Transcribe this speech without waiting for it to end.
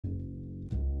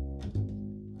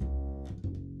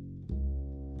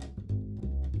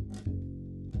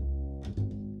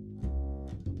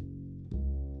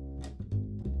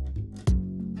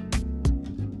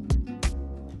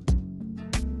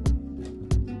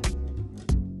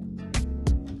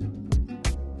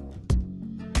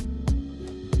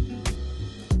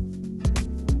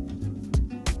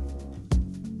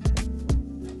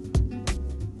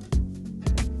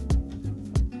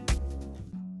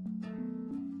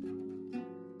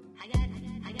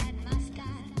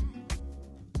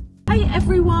Hey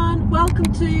everyone, welcome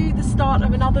to the start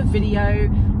of another video.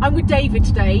 I'm with David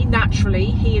today, naturally,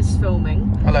 he is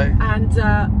filming. Hello.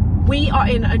 And we are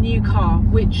in a new car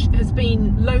which has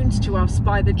been loaned to us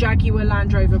by the Jaguar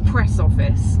Land Rover Press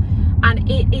Office,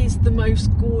 and it is the most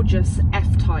gorgeous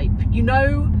F-Type. You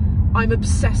know, I'm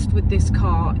obsessed with this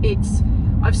car.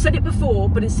 I've said it before,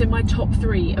 but it's in my top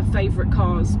 3 of favourite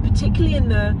cars, particularly in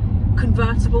the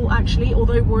convertible actually,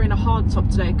 although we're in a hardtop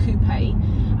today, a coupe.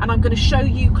 And I'm going to show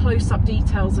you close-up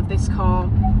details of this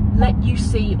car, let you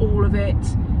see all of it.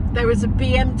 There is a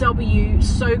BMW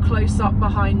so close up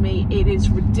behind me, it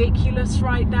is ridiculous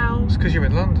right now. It's because you're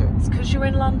in London. It's because you're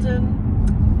in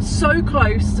London. So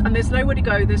close, and there's nowhere to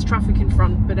go, there's traffic in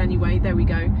front, but anyway, there we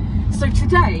go. So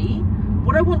today,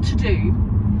 what I want to do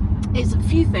is a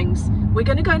few things. We're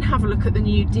going to go and have a look at the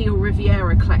new Dior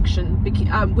Riviera collection,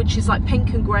 which is like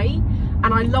pink and grey,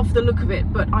 and I love the look of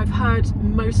it, but I've heard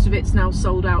most of it's now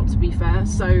sold out, to be fair,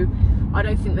 so I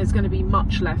don't think there's going to be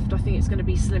much left. I think it's going to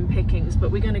be slim pickings,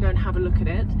 but we're going to go and have a look at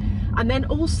it. And then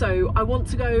also I want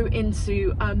to go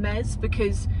into Hermes,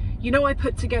 because you know I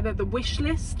put together the wish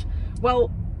list.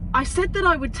 Well, I said that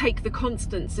I would take the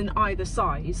constants in either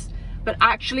size, but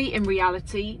actually in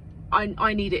reality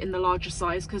I need it in the larger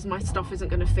size because my stuff isn't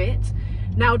going to fit.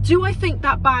 Now, do I think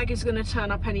that bag is going to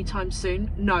turn up anytime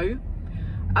soon? No.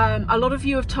 A lot of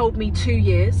you have told me 2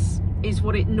 years is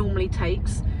what it normally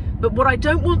takes. But what I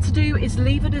don't want to do is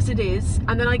leave it as it is,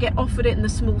 and then I get offered it in the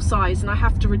small size and I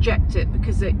have to reject it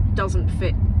because it doesn't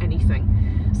fit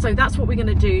anything. So that's what we're going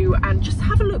to do, and just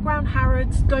have a look around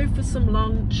Harrods, go for some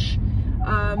lunch,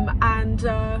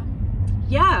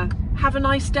 yeah, have a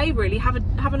nice day really, have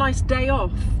a nice day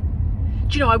off.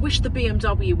 Do you know, I wish the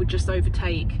BMW would just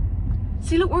overtake.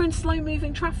 See, look, we're in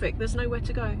slow-moving traffic. There's nowhere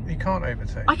to go. You can't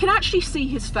overtake. I can actually see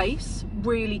his face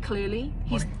really clearly.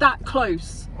 He's that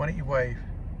close. Why don't you wave?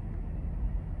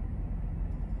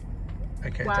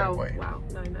 Okay, wow, don't wave. Wow,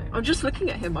 no. I'm just looking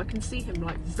at him. I can see him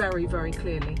like very, very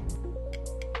clearly.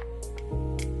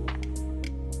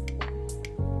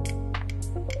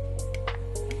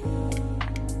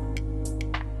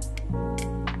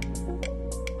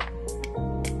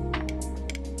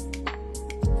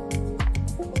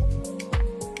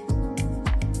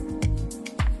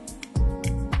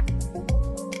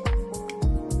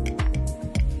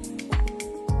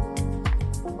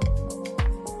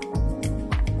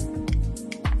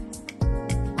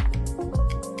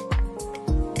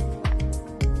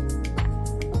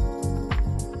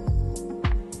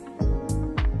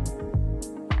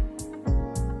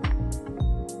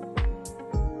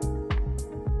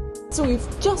 So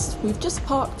we've just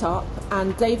parked up,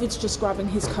 and David's just grabbing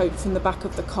his coat from the back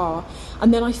of the car.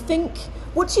 And then I think,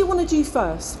 what do you want to do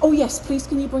first? Oh yes, please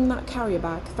can you bring that carrier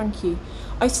bag? Thank you.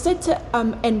 I said to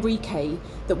Enrique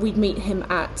that we'd meet him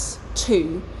at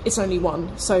 2. It's only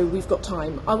 1, so we've got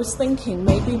time. I was thinking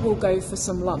maybe we'll go for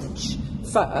some lunch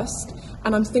first,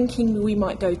 and I'm thinking we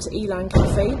might go to CELINE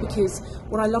Cafe, because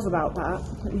what I love about that,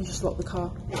 let me just lock the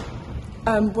car.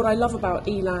 What I love about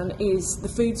CELINE is the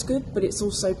food's good, but it's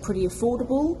also pretty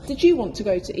affordable. Did you want to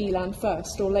go to CELINE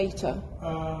first or later?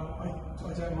 I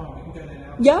don't mind, we can go there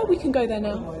now. Yeah, we can go there now.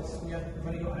 Otherwise, yeah, we've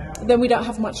only got an hour. Then we don't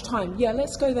have much time. Yeah,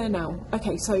 let's go there now.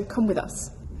 Okay, so come with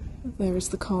us. There is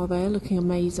the car there, looking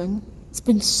amazing. It's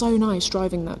been so nice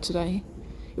driving that today.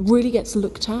 It really gets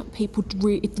looked at. It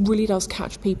really does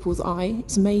catch people's eye.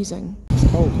 It's amazing.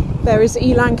 It's cold. There is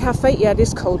CELINE Cafe. Yeah, it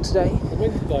is cold today. The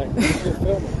wind's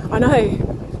dying. I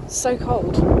know. It's so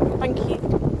cold. Thank you.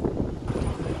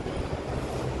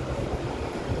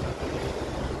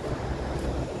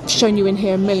 I've shown you in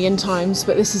here a million times,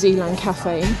 but this is CELINE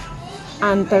Cafe.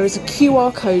 And there is a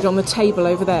QR code on the table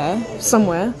over there,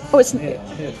 somewhere. Oh, it's here.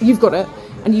 You've got it.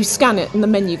 And you scan it and the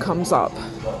menu comes up.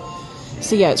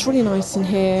 So yeah, it's really nice in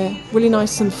here. Really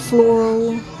nice and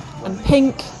floral and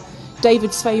pink.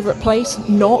 David's favourite place,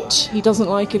 not. He doesn't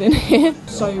like it in here.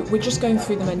 So we're just going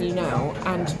through the menu now,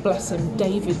 and bless him,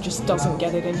 David just doesn't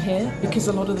get it in here because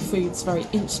a lot of the food's very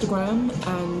Instagram,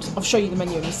 and I'll show you the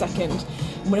menu in a second.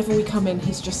 And whenever we come in,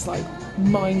 he's just like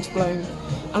mind blown.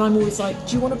 And I'm always like,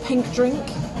 do you want a pink drink?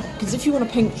 Because if you want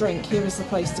a pink drink, here is the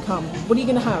place to come. What are you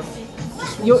going to have?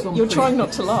 You're trying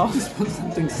not to laugh. I just want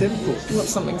something simple. You want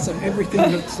something simple. Everything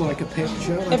looks like a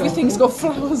picture. Everything's got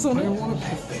flowers on I it. don't want a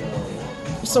picture.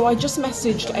 So I just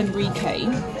messaged Enrique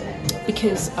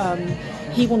because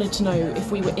he wanted to know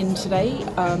if we were in today.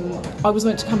 I was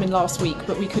meant to come in last week,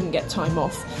 but we couldn't get time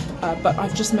off. But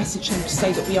I've just messaged him to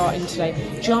say that we are in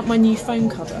today. Do you like my new phone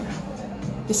cover?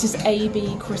 This is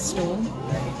AB Crystal,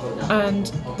 and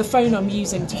the phone I'm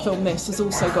using to film this has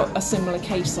also got a similar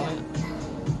case on it.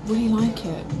 Really like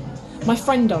it. My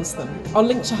friend does them. I'll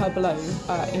link to her below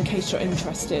in case you're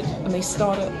interested. And they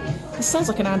start at, it sounds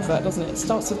like an advert, doesn't it? It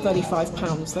starts at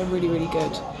 £35. They're really, really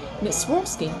good. And it's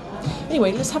Swarovski.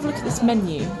 Anyway, let's have a look at this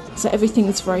menu. So everything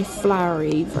is very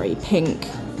flowery, very pink.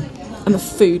 And the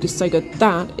food is so good.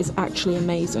 That is actually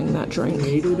amazing, that drink.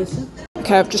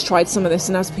 Okay, I've just tried some of this,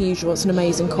 and as per usual, it's an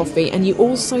amazing coffee. And you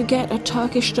also get a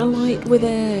Turkish delight with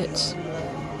it.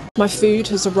 My food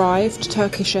has arrived,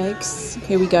 Turkish eggs.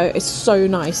 Here we go. It's so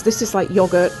nice. This is like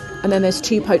yogurt, and then there's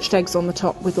 2 poached eggs on the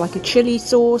top with like a chili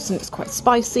sauce, and it's quite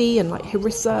spicy and like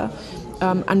harissa,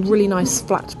 and really nice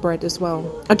flat bread as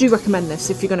well. I do recommend this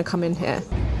if you're going to come in here.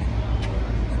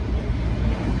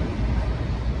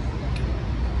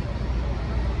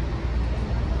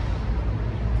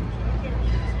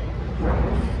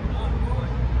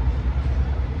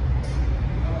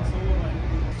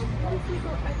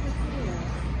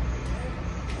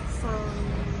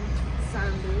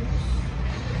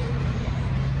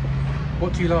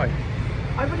 What do you like?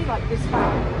 I really like this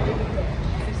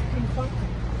bag. This pink one.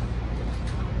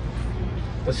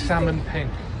 The salmon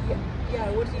pink. Yeah,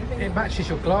 what do you think? It matches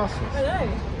your glasses. I know.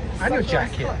 And your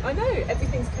jacket. I know,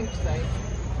 everything's pink today.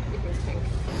 Everything's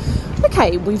pink.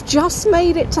 Okay, we've just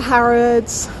made it to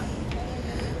Harrods.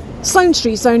 Sloane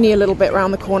Street's only a little bit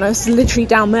round the corner. It's literally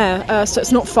down there, so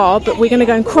it's not far, but we're going to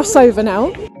go and cross over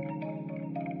now.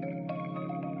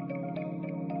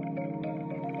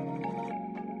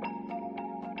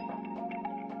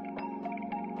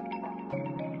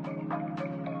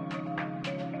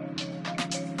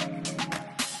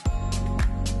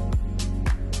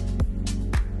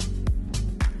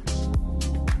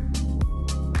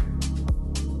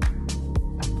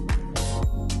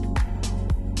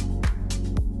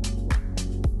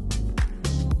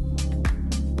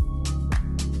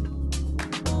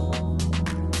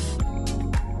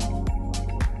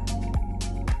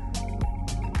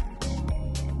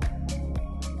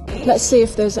 Let's see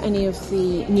if there's any of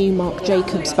the new Marc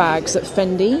Jacobs bags at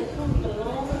Fendi.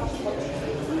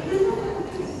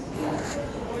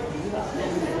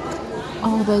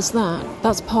 Oh, there's that.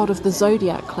 That's part of the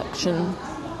Zodiac collection.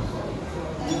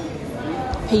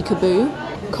 Peekaboo.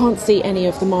 Can't see any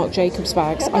of the Marc Jacobs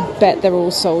bags. I bet they're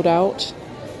all sold out.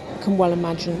 I can well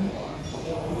imagine.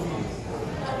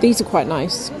 These are quite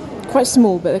nice. Quite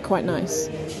small, but they're quite nice.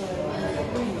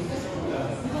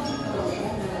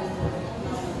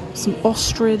 Some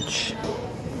ostrich.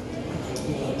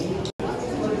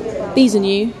 These are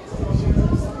new.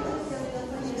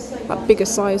 That bigger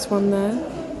size one there.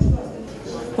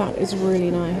 That is really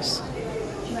nice.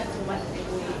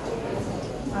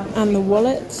 And the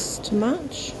wallets to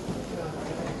match.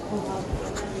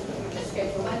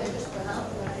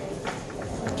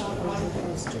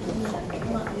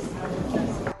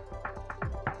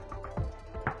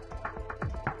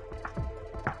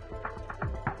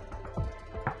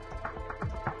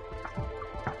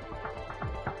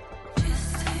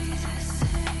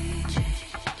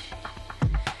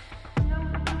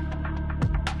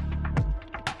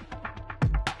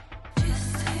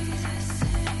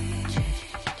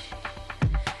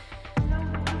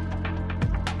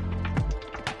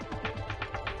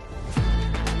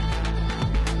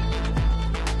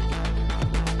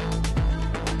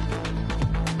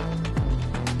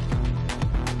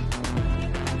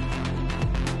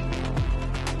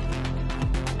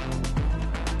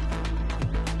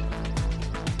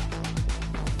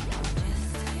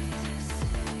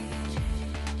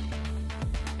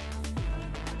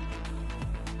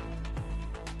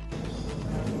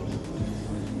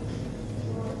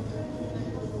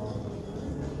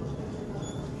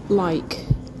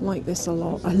 Like this a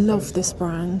lot. I love this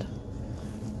brand.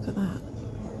 Look at that.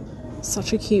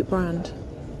 Such a cute brand.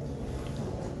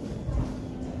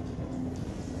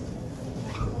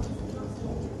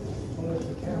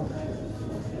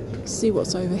 See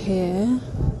what's over here.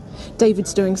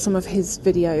 David's doing some of his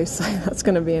videos, so that's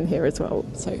going to be in here as well.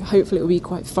 So hopefully it will be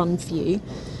quite fun for you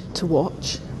to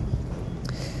watch.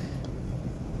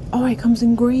 Oh, it comes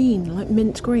in green, like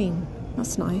mint green.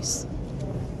 That's nice.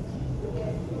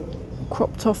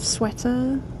 Cropped off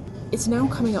sweater. It's now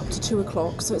coming up to 2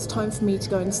 o'clock, so it's time for me to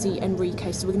go and see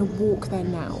Enrique, so we're going to walk there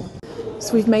now.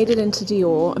 So we've made it into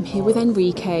Dior. I'm here with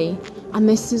Enrique, and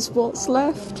this is what's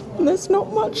left. And there's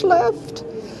not much left.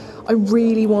 I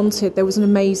really wanted, there was an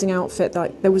amazing outfit,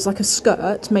 that there was like a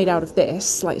skirt made out of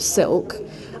this, like silk,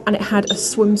 and it had a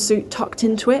swimsuit tucked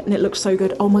into it, and it looked so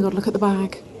good. Oh my god, look at the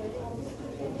bag.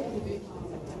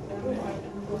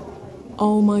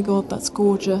 Oh my god, that's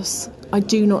gorgeous. I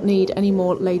do not need any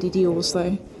more Lady Dior's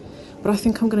though, but I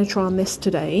think I'm going to try on this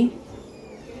today.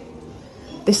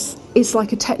 This is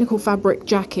like a technical fabric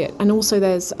jacket, and also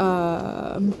there's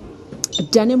A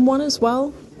denim one as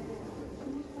well.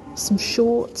 Some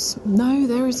shorts. No,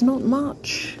 there is not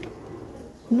much.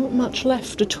 Not much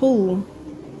left at all.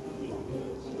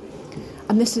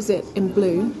 And this is it in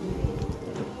blue.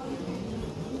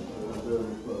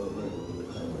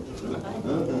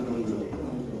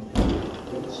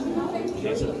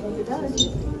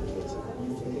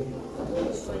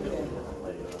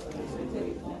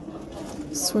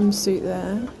 Swimsuit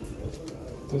there.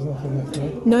 There's nothing left,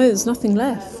 no? No, there's nothing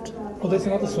left. Oh, there's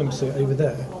another swimsuit over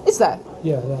there. Is there?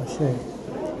 Yeah, that's it.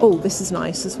 Oh, this is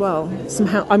nice as well.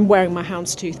 I'm wearing my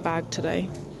houndstooth bag today.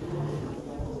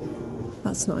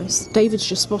 That's nice. David's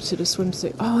just spotted a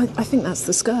swimsuit. Oh, I think that's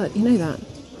the skirt. You know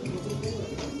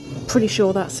that? Pretty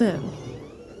sure that's it.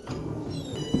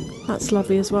 That's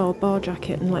lovely as well. Bar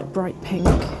jacket in like bright pink.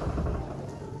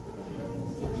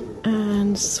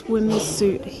 And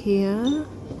swimsuit here.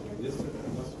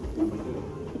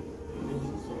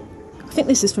 I think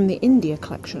this is from the India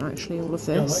collection, actually, all of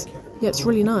this. Yeah, I like it. Yeah, it's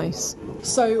really nice.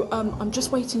 So I'm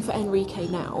just waiting for Enrique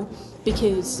now,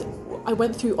 because I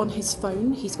went through on his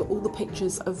phone. He's got all the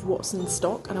pictures of what's in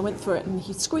stock, and I went through it and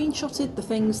he screenshotted the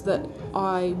things that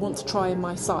I want to try in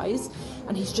my size,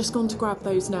 and he's just gone to grab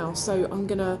those now. So I'm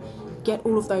gonna get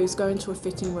all of those, go into a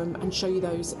fitting room and show you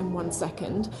those in 1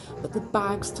 second. But the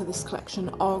bags to this collection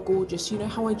are gorgeous. You know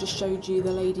how I just showed you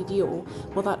the Lady Dior?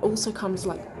 Well, that also comes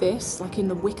like this, like in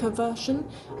the wicker version,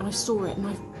 and I saw it,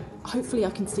 and hopefully I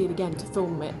can see it again to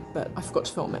film it, but I forgot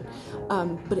to film it.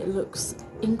 But it looks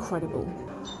incredible.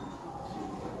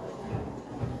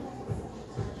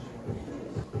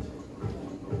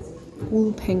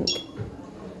 All pink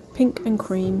and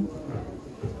cream.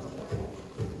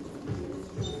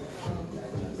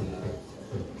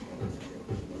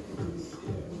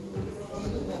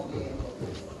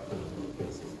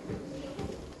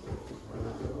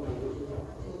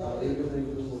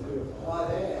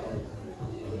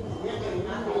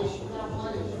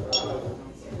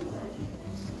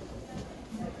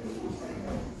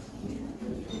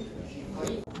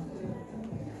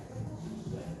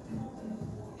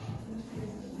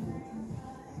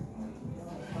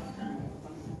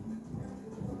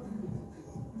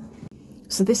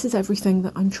 So this is everything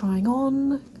that I'm trying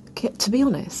on. To be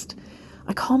honest,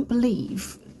 I can't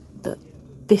believe that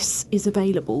this is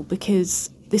available,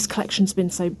 because this collection's been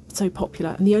so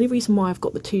popular, and the only reason why I've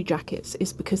got the 2 jackets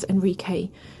is because Enrique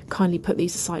kindly put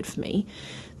these aside for me.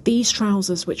 These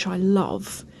trousers, which I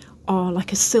love, are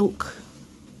like a silk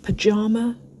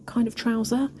pyjama kind of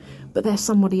trouser, but they're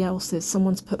somebody else's.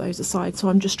 Someone's put those aside, so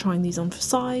I'm just trying these on for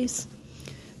size.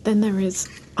 Then there is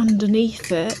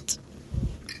underneath it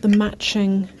the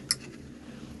matching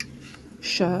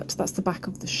shirt. That's the back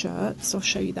of the shirt, so I'll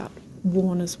show you that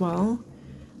worn as well.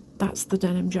 That's the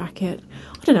denim jacket.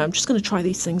 I don't know, I'm just going to try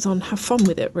these things on, have fun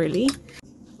with it really.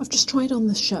 I've just tried on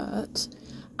the shirt,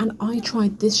 and I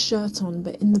tried this shirt on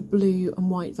but in the blue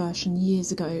and white version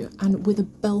years ago, and with a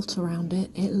belt around it,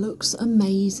 it looks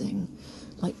amazing.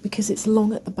 Like, because it's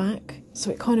long at the back, so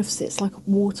it kind of sits like a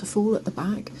waterfall at the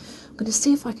back. I'm going to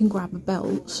see if I can grab a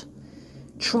belt,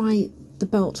 try the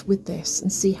belt with this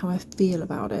and see how I feel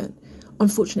about it.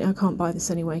 Unfortunately I can't buy this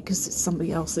anyway because it's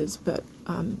somebody else's, but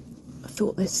I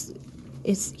thought this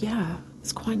is, yeah,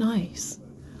 it's quite nice.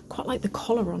 Quite like the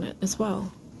collar on it as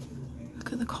well.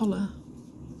 Look at the collar.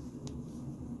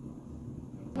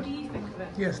 What do you think of it?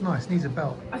 Yeah, it's nice. Needs a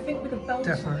belt. I think with a belt,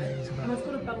 Definitely needs a belt. and I've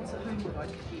got a belt at home that I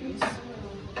could use.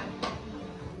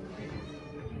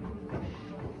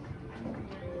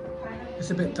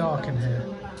 It's a bit dark in here.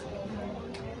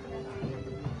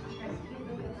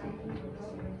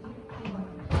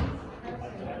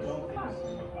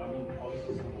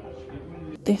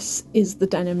 This is the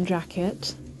denim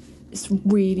jacket. It's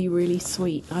really, really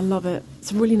sweet. I love it.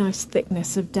 It's a really nice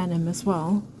thickness of denim as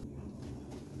well.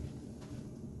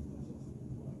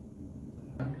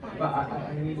 But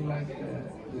I really like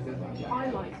the denim jacket.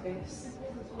 I like this.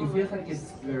 It feels like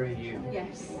it's very you.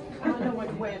 Yes. And I know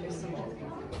I'd wear this a lot.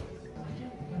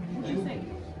 What do you think?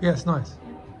 Yeah, it's nice.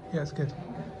 Yeah, it's good.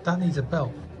 That needs a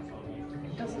belt.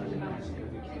 It does look nice.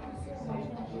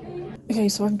 Okay,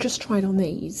 so I've just tried on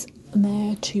these, and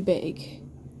they're too big,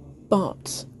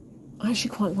 but I actually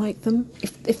quite like them.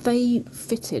 If they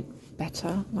fitted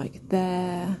better, like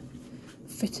they're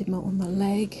fitted more on the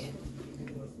leg,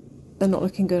 they're not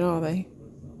looking good, are they?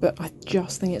 But I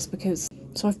just think it's because...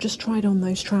 So I've just tried on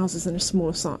those trousers in a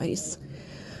smaller size.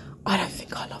 I don't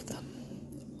think I love them.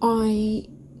 I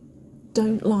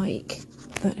don't like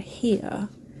that here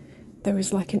there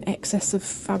is like an excess of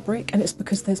fabric, and it's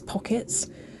because there's pockets,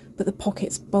 but the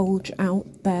pockets bulge out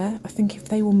there. I think if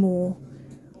they were more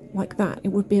like that, it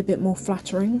would be a bit more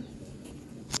flattering.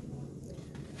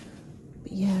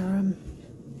 yeah,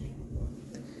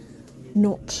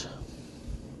 not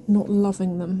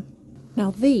loving them.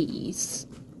 Now these,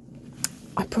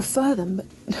 I prefer them, but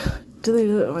do they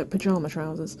look like pyjama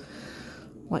trousers?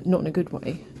 Like, not in a good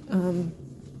way. I'm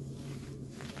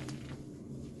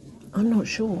not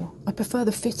sure. I prefer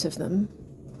the fit of them.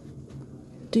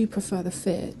 Do prefer the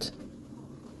fit.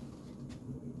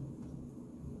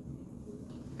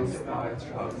 Style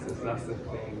trousers, that's the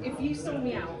thing. If you saw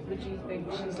me out, would you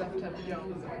think she's left her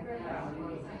pyjamas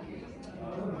on?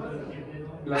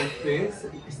 Like this,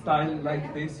 style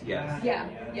like this, yes. Yeah,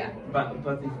 yeah. But if,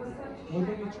 what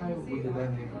do you try with the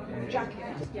denim?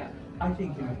 Jacket, yeah. I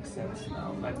think it makes sense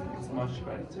now, like it's much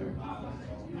better.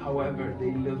 However,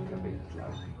 they look a bit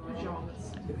like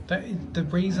Pyjamas. The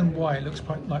reason why it looks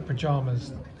like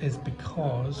pyjamas is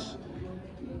because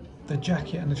the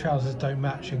jacket and the trousers don't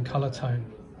match in colour tone.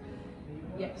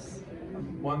 Yes.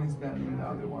 one is denim and the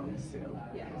other one is silk.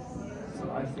 Yes.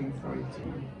 So I think for it to...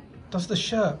 Does the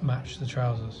shirt match the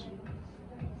trousers?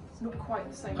 It's not quite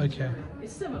the same. Okay.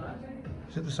 It's similar.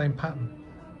 Is it the same pattern?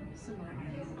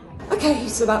 Okay,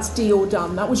 so that's Dior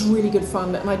done. That was really good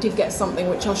fun, and I did get something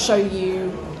which I'll show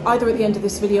you either at the end of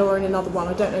this video or in another one.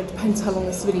 I don't know, it depends how long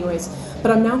this video is.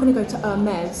 But I'm now going to go to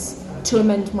Hermes to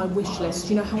amend my wish list.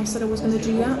 You know how I said I was going to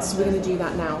do that? So we're going to do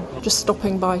that now. Just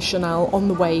stopping by Chanel on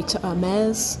the way to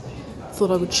Hermes.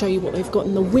 Thought I would show you what they've got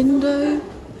in the window.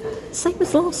 Same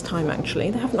as last time,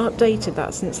 actually. They haven't updated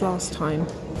that since last time.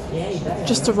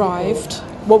 Just arrived.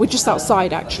 Well, we're just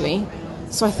outside, actually.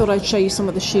 So I thought I'd show you some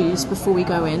of the shoes before we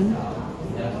go in.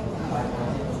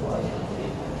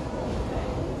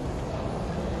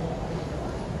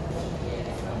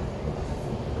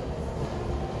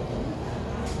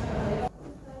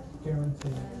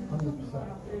 Guaranteed, 100%.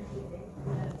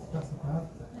 That's a bad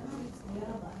thing.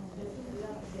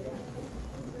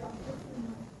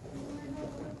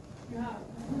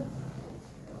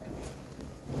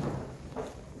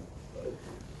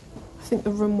 I think the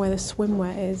room where the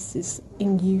swimwear is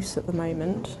in use at the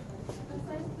moment.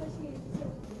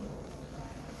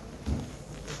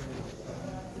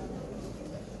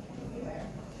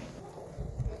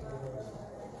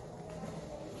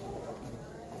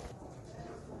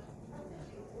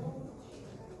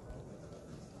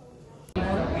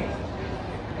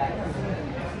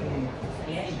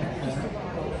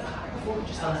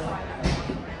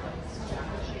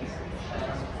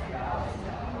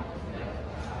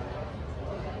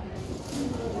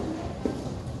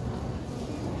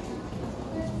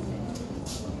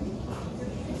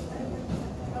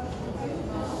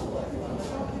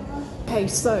 Okay,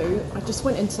 so I just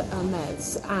went into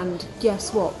Hermes, and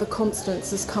guess what? The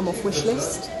Constance has come off wish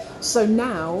list. So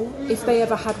now, if they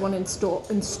ever had one in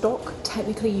stock,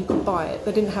 technically you could buy it.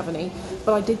 They didn't have any,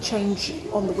 but I did change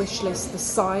on the wish list the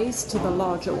size to the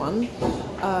larger one.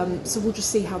 So we'll just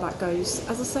see how that goes.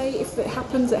 As I say, if it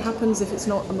happens, it happens. If it's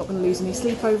not, I'm not going to lose any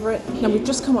sleep over it. Now we've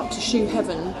just come up to Shoe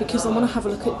Heaven because I want to have a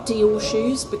look at Dior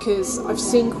shoes, because I've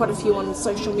seen quite a few on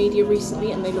social media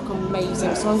recently and they look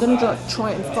amazing. So I'm going to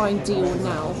try and find Dior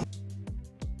now.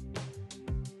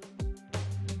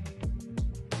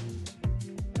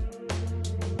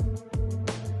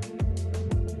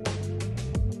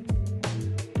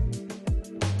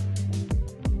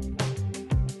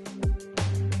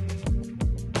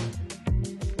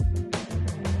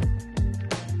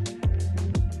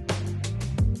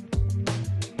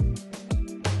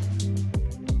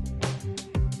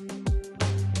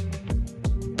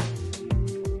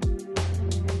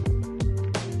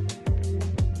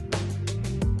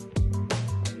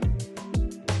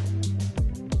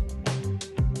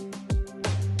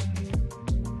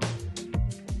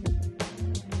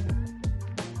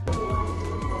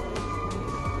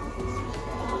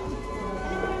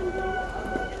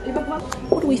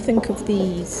 What do we think of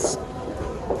these?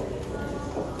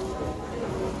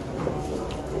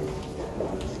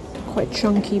 Quite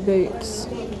chunky boots.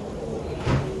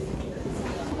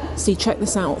 See, check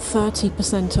this out,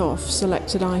 30% off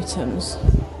selected items.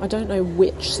 I don't know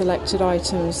which selected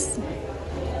items.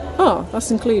 Oh,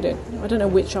 that's included. I don't know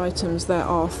which items there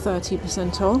are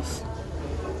 30% off.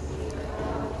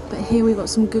 But here we've got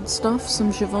some good stuff,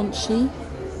 some Givenchy.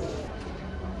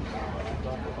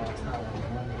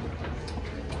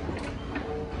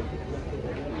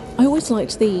 I always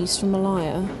liked these from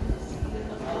Malaya.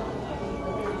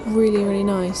 Really, really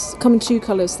nice. Come in two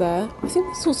colours there. I think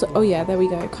it's also, oh yeah, there we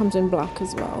go. It comes in black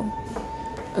as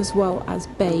well as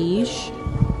beige.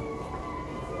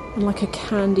 And like a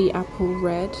candy apple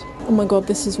red. Oh my god,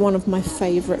 this is one of my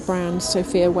favourite brands,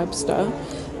 Sophia Webster.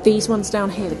 These ones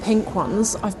down here, the pink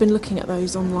ones, I've been looking at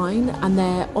those online and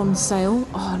they're on sale.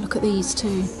 Oh, look at these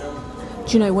too.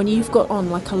 Do you know, when you've got on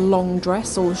like a long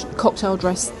dress or cocktail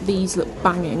dress, these look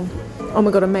banging. Oh my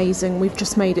god, amazing. We've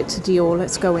just made it to Dior.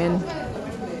 Let's go in.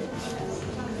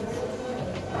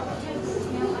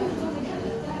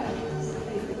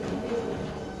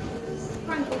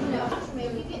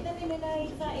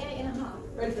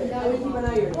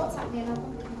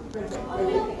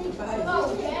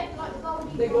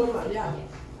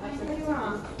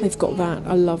 They've got that.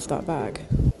 I love that bag.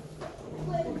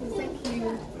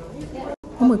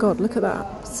 Oh my god, look at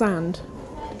that. Sand.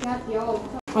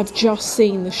 I've just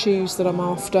seen the shoes that I'm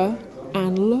after,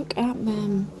 and look at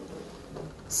them.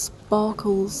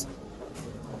 Sparkles.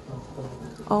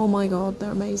 Oh my god,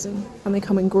 they're amazing. And they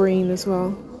come in green as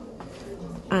well.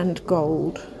 And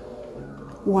gold.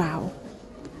 Wow.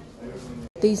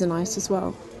 These are nice as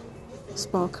well.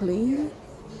 Sparkly.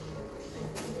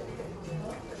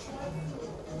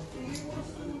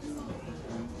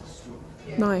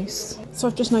 Nice. So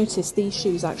I've just noticed these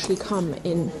shoes actually come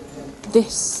in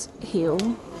this heel,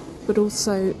 but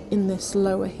also in this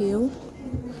lower heel.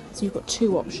 So you've got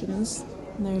two options,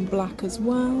 and they're in black as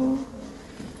well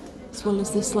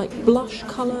as this like blush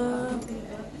colour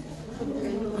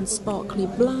and sparkly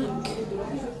black.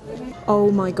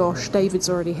 Oh my gosh, David's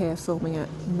already here filming it.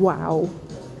 Wow.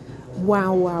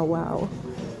 Wow, wow, wow.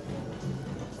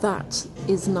 That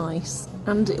is nice.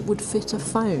 And it would fit a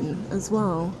phone as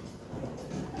well.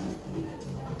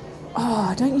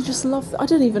 Oh, don't you just love that? I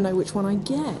don't even know which one I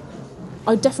get.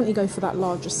 I'd definitely go for that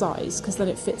larger size because then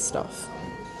it fits stuff.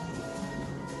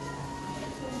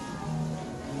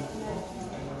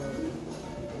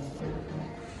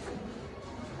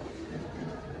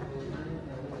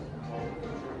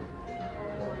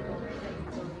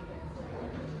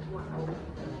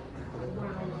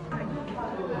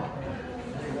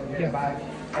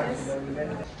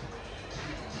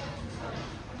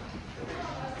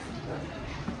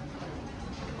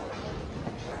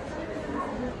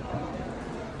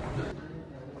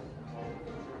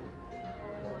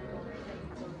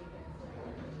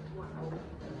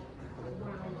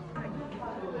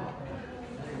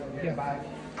 Yeah, bye.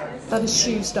 That is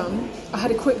shoes done. I had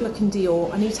a quick look in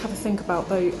Dior. I need to have a think about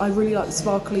though. I really like the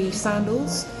sparkly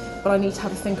sandals, but I need to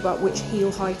have a think about which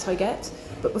heel height I get.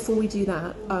 But before we do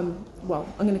that, well,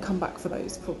 I'm going to come back for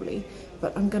those probably.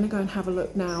 But I'm going to go and have a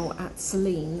look now at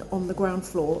CELINE on the ground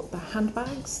floor, the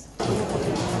handbags.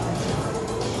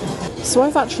 So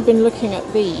I've actually been looking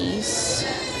at these.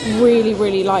 Really,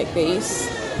 really like these.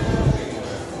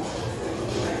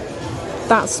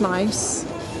 That's nice.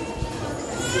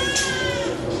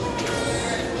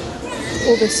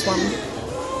 Or this one.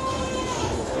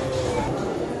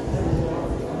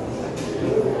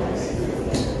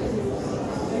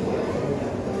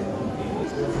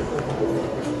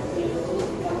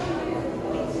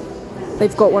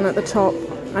 They've got one at the top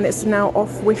and it's now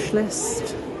off wish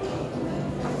list.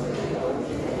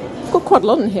 I've got quite a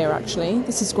lot in here actually.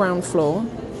 This is ground floor.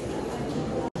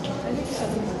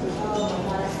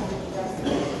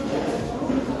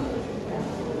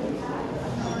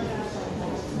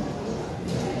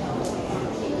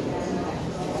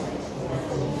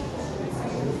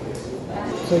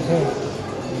 Okay.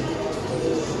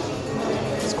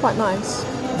 It's quite nice.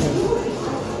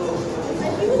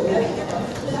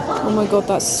 Oh my god,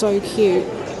 that's so cute.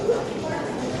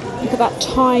 Look at that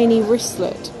tiny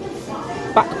wristlet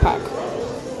backpack.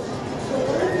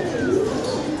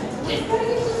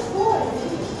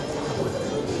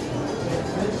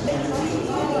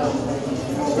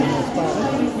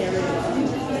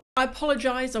 I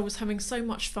apologise, I was having so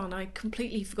much fun, I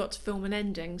completely forgot to film an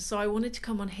ending, so I wanted to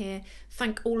come on here,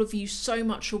 thank all of you so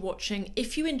much for watching.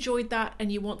 If you enjoyed that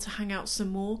and you want to hang out some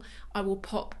more, I will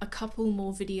pop a couple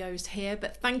more videos here,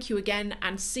 but thank you again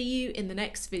and see you in the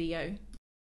next video.